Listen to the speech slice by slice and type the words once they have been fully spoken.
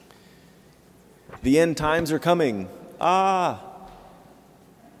The end times are coming.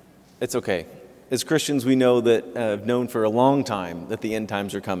 It's okay. As Christians, we know that have known for a long time that the end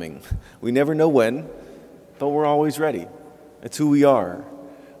times are coming. We never know when, but we're always ready. It's who we are.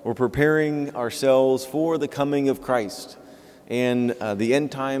 We're preparing ourselves for the coming of Christ. And the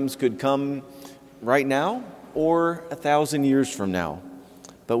end times could come right now or 1,000 years from now.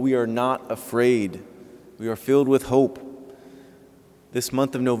 But we are not afraid. We are filled with hope. This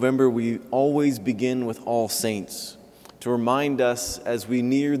month of November, we always begin with All Saints to remind us as we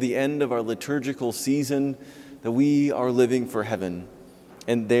near the end of our liturgical season that we are living for heaven.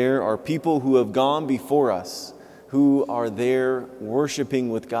 And there are people who have gone before us, who are there worshiping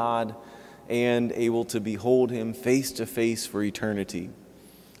with God and able to behold Him face to face for eternity.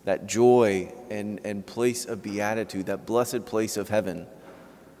 That joy and place of beatitude, that blessed place of heaven.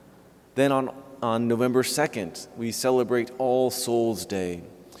 Then on November 2nd, we celebrate All Souls Day.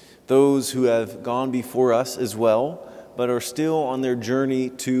 Those who have gone before us as well, but are still on their journey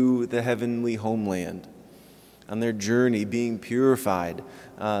to the heavenly homeland, on their journey being purified,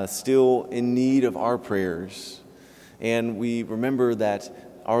 still in need of our prayers. And we remember that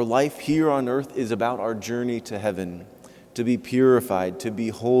our life here on earth is about our journey to heaven, to be purified, to be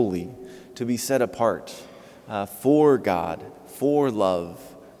holy, to be set apart for God, for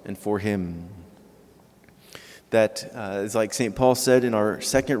love, and for Him. That is like St. Paul said in our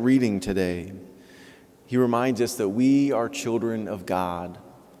second reading today. He reminds us that we are children of God,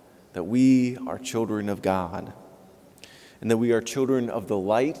 that we are children of God, and that we are children of the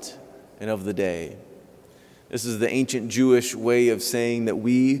light and of the day. This is the ancient Jewish way of saying that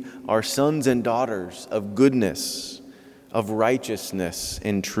we are sons and daughters of goodness, of righteousness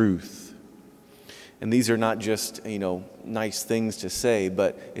and truth. And these are not just, nice things to say,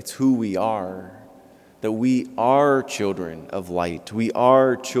 but it's who we are. That we are children of light. We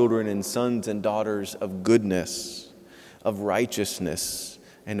are children and sons and daughters of goodness, of righteousness,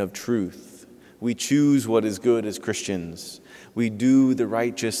 and of truth. We choose what is good as Christians. We do the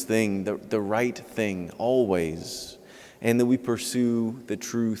righteous thing, the right thing, always. And that we pursue the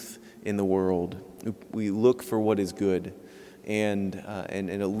truth in the world. We look for what is good. And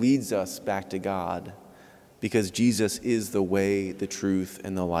it leads us back to God. Because Jesus is the way, the truth,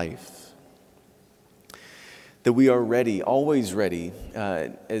 and the life. That we are ready, always ready,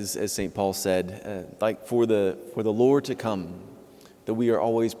 as St. Paul said, like for the Lord to come, that we are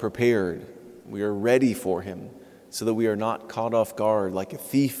always prepared. We are ready for Him, so that we are not caught off guard like a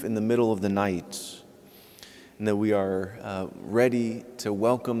thief in the middle of the night, and that we are ready to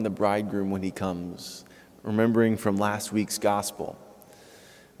welcome the bridegroom when He comes, remembering from last week's gospel.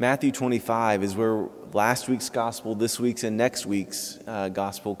 Matthew 25 is where last week's gospel, this week's, and next week's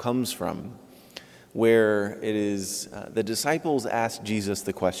gospel comes from, where it is the disciples asked Jesus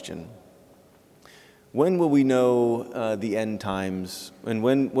the question, when will we know the end times, and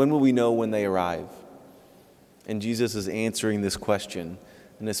when will we know when they arrive? And Jesus is answering this question.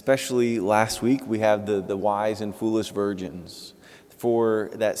 And especially last week, we have the wise and foolish virgins, for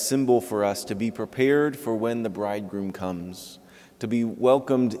that symbol for us to be prepared for when the bridegroom comes, to be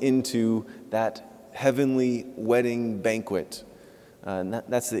welcomed into that heavenly wedding banquet. And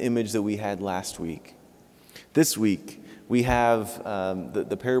that's the image that we had last week. This week, we have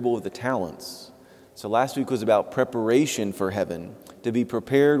the parable of the talents. So last week was about preparation for heaven, to be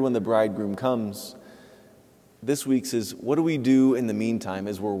prepared when the bridegroom comes. This week's is, what do we do in the meantime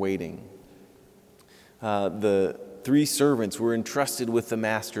as we're waiting? The 3 servants were entrusted with the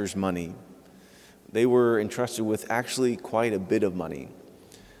master's money. They were entrusted with actually quite a bit of money.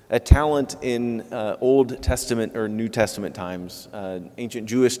 A talent in Old Testament or New Testament times, ancient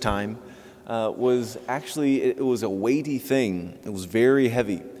Jewish time, was actually, it was a weighty thing. It was very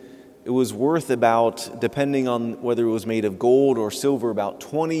heavy. It was worth about, depending on whether it was made of gold or silver, about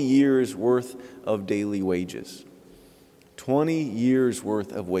 20 years worth of daily wages. 20 years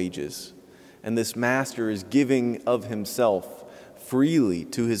worth of wages. And this master is giving of himself freely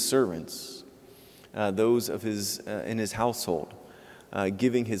to his servants, those of his in his household.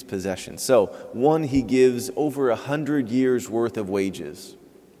 Giving his possessions. So, one, he gives over 100 years worth of wages.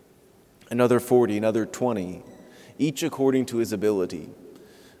 Another 40, another 20, each according to his ability.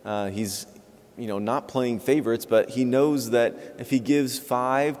 He's, not playing favorites, but he knows that if he gives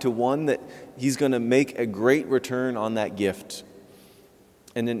 5 to one, that he's going to make a great return on that gift.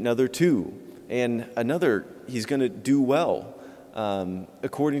 And another 2, and another, he's going to do well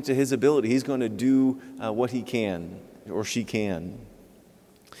according to his ability. He's going to do what he can or she can.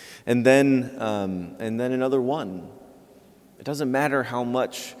 And then another 1. It doesn't matter how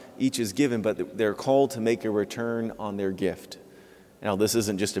much each is given, but they're called to make a return on their gift. Now, this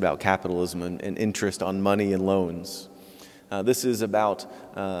isn't just about capitalism and interest on money and loans. This is about,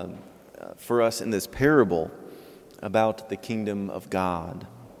 for us in this parable, about the kingdom of God.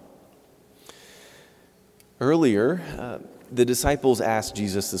 Earlier, the disciples asked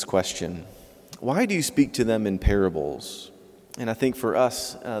Jesus this question: "Why do you speak to them in parables?" And I think for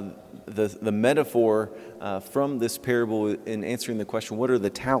us, the metaphor from this parable in answering the question, what are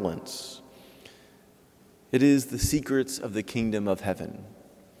the talents? It is the secrets of the kingdom of heaven.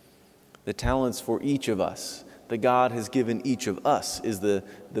 The talents for each of us that God has given each of us is the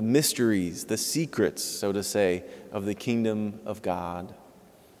mysteries, the secrets, so to say, of the kingdom of God,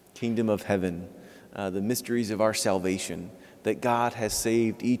 kingdom of heaven, the mysteries of our salvation, that God has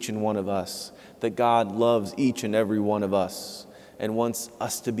saved each and one of us, that God loves each and every one of us and wants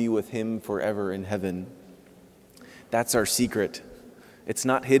us to be with Him forever in heaven. That's our secret. It's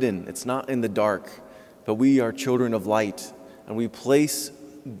not hidden. It's not in the dark. But we are children of light, and we place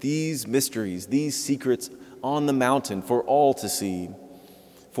these mysteries, these secrets on the mountain for all to see,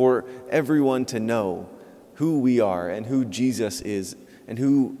 for everyone to know who we are and who Jesus is and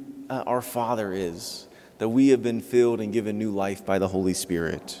who our Father is, that we have been filled and given new life by the Holy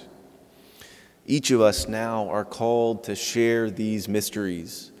Spirit. Each of us now are called to share these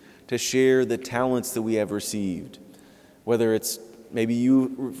mysteries, to share the talents that we have received, whether it's maybe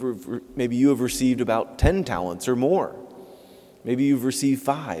you have received about 10 talents or more. Maybe you've received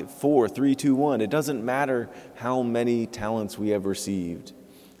 5, 4, 3, 2, 1. It doesn't matter how many talents we have received,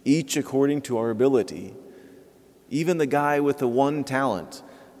 each according to our ability. Even the guy with the 1 talent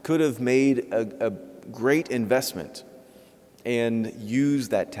could have made a great investment and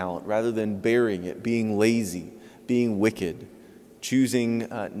used that talent rather than burying it, being lazy, being wicked, choosing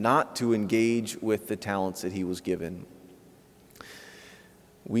not to engage with the talents that he was given.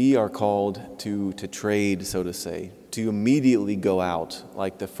 We are called to trade, so to say, to immediately go out,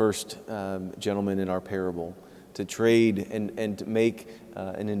 like the first gentleman in our parable, to trade and to make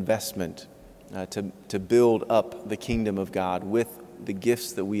an investment, to build up the kingdom of God with the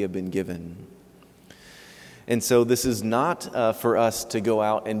gifts that we have been given. And so this is not for us to go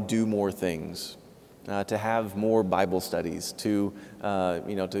out and do more things, to have more Bible studies, to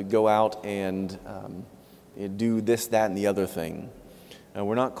go out and do this, that, and the other thing.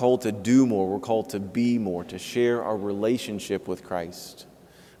 We're not called to do more, we're called to be more, to share our relationship with Christ,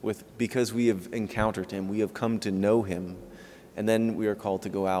 because we have encountered Him, we have come to know Him, and then we are called to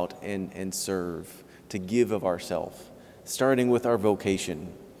go out and serve, to give of ourselves, starting with our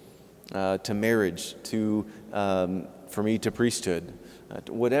vocation, to marriage, for me to priesthood,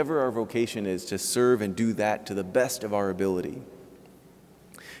 whatever our vocation is, to serve and do that to the best of our ability,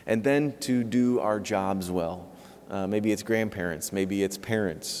 and then to do our jobs well. Maybe it's grandparents, maybe it's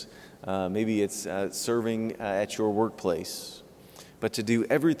parents, maybe it's serving at your workplace, but to do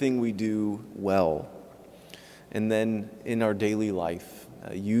everything we do well. And then in our daily life,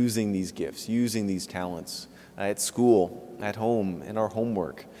 using these gifts, using these talents at school, at home, in our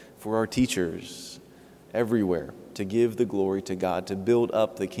homework, for our teachers, everywhere, to give the glory to God, to build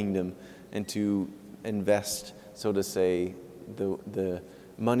up the kingdom, and to invest, so to say, the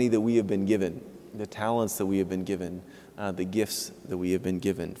money that we have been given, the talents that we have been given, the gifts that we have been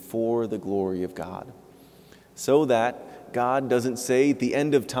given for the glory of God. So that God doesn't say at the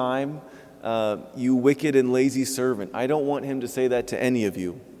end of time, you wicked and lazy servant. I don't want Him to say that to any of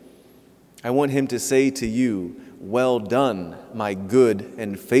you. I want Him to say to you, well done, my good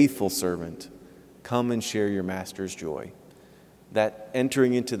and faithful servant. Come and share your master's joy. That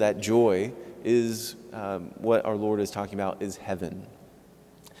entering into that joy is what our Lord is talking about, is heaven.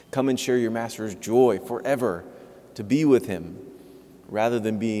 Come and share your master's joy forever, to be with Him, rather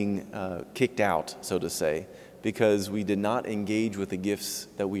than being kicked out, so to say, because we did not engage with the gifts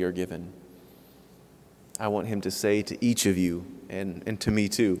that we are given. I want Him to say to each of you, and to me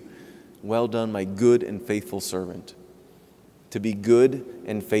too, well done, my good and faithful servant. To be good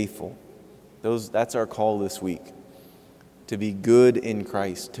and faithful. That's our call this week. To be good in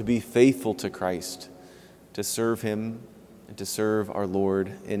Christ, to be faithful to Christ, to serve Him and to serve our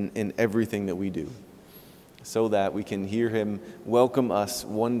Lord in everything that we do, so that we can hear Him welcome us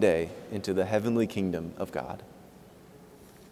one day into the heavenly kingdom of God.